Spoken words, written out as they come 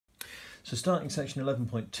So starting section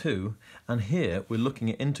 11.2, and here we're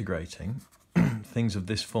looking at integrating things of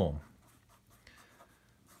this form.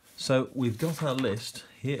 So we've got our list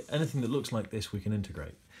here, anything that looks like this we can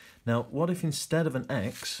integrate. Now what if instead of an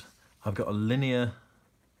x, I've got a linear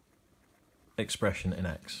expression in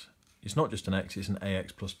x? It's not just an x, it's an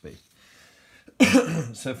ax plus b.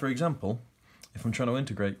 So for example, if I'm trying to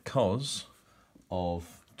integrate cos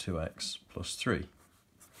of 2x plus 3,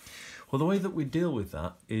 well, the way that we deal with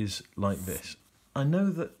that is like this. I know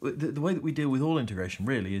that the way that we deal with all integration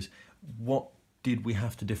really is what did we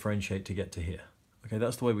have to differentiate to get to here? Okay,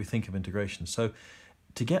 that's the way we think of integration. So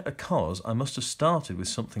to get a cos, I must have started with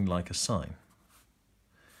something like a sine.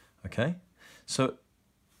 Okay, so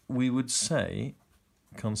we would say,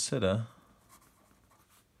 consider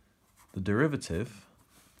the derivative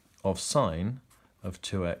of sine of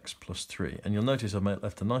 2x plus 3. And you'll notice I've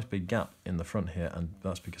left a nice big gap in the front here, and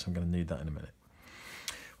that's because I'm going to need that in a minute.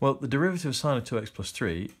 Well, the derivative of sine of 2x plus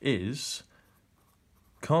 3 is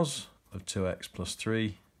cos of 2x plus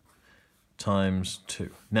 3 times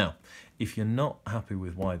 2. Now, if you're not happy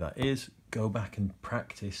with why that is, go back and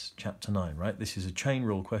practice chapter 9, right? This is a chain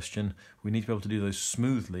rule question. We need to be able to do those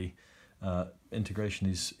smoothly. Integration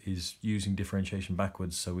is using differentiation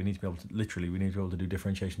backwards, so we need to be able to, literally, we need to be able to do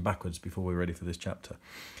differentiation backwards before we're ready for this chapter.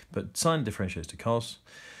 But sine differentiates to cos,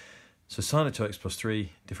 so sine of 2x plus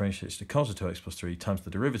 3 differentiates to cos of 2x plus 3 times the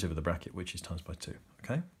derivative of the bracket, which is times by 2,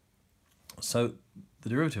 okay? So the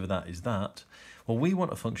derivative of that is that. Well, we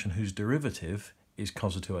want a function whose derivative is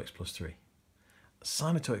cos of 2x plus 3.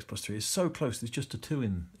 Sine of 2x plus 3 is so close, there's just a 2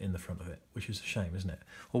 in the front of it, which is a shame, isn't it?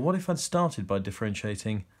 Well, what if I'd started by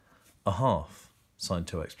differentiating a half sine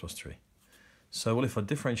 2x plus 3? So, well, if I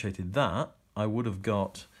differentiated that, I would have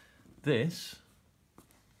got this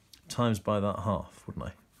times by that half, wouldn't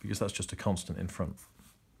I? Because that's just a constant in front.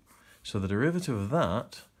 So the derivative of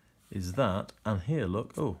that is that, and here,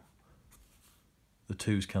 look, oh, the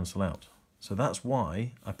 2's cancel out. So that's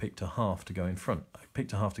why I picked a half to go in front. I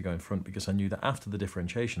picked a half to go in front because I knew that after the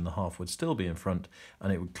differentiation, the half would still be in front,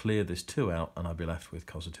 and it would clear this 2 out, and I'd be left with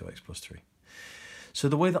cos of 2x plus 3. So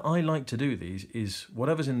the way that I like to do these is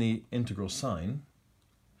whatever's in the integral sign,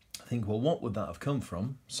 think, well, what would that have come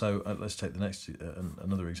from? So let's take the next,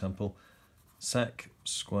 another example. Sec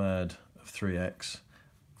squared of 3x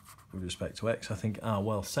with respect to x. I think,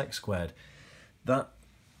 well, sec squared, that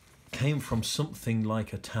came from something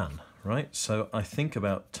like a tan, right? So I think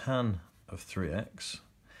about tan of 3x.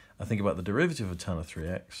 I think about the derivative of tan of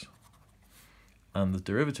 3x. And the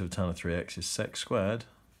derivative of tan of 3x is sec squared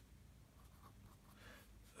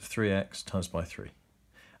 3x times by 3,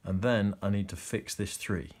 and then I need to fix this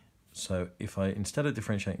 3. So if I, instead of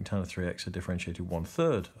differentiating tan of 3x, I differentiated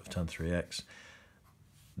 1/3 of tan 3x,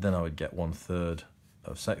 then I would get 1/3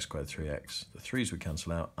 of sec squared 3x. The 3's would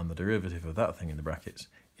cancel out, and the derivative of that thing in the brackets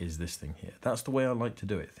is this thing here. That's the way I like to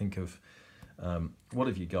do it. Think of what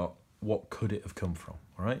have you got, what could it have come from,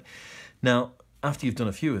 all right? Now, after you've done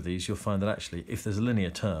a few of these, you'll find that actually, if there's a linear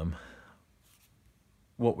term,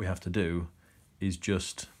 what we have to do is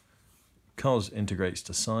just cos integrates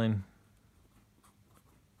to sine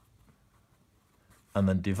and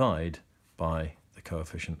then divide by the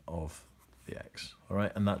coefficient of the x, all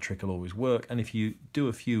right? And that trick will always work. And if you do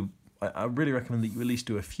a few, I really recommend that you at least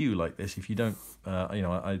do a few like this. If you don't, you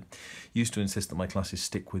know, I used to insist that my classes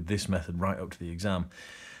stick with this method right up to the exam.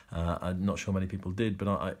 I'm not sure many people did, but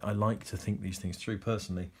I like to think these things through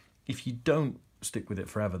personally. If you don't stick with it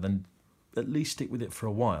forever, then at least stick with it for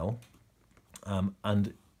a while.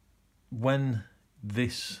 And when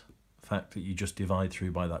this fact that you just divide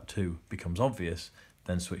through by that 2 becomes obvious,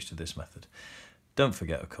 then switch to this method. Don't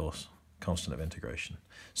forget, of course, constant of integration.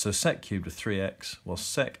 So sec cubed of 3x, well,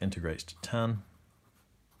 sec integrates to tan.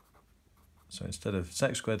 So instead of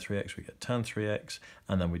sec squared 3x, we get tan 3x,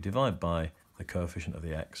 and then we divide by the coefficient of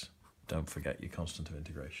the x. Don't forget your constant of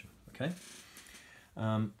integration, okay?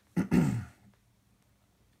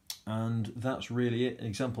 And that's really it.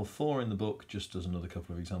 Example 4 in the book just does another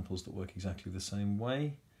couple of examples that work exactly the same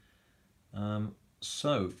way.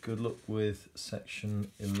 So good luck with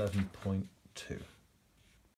section 11.2.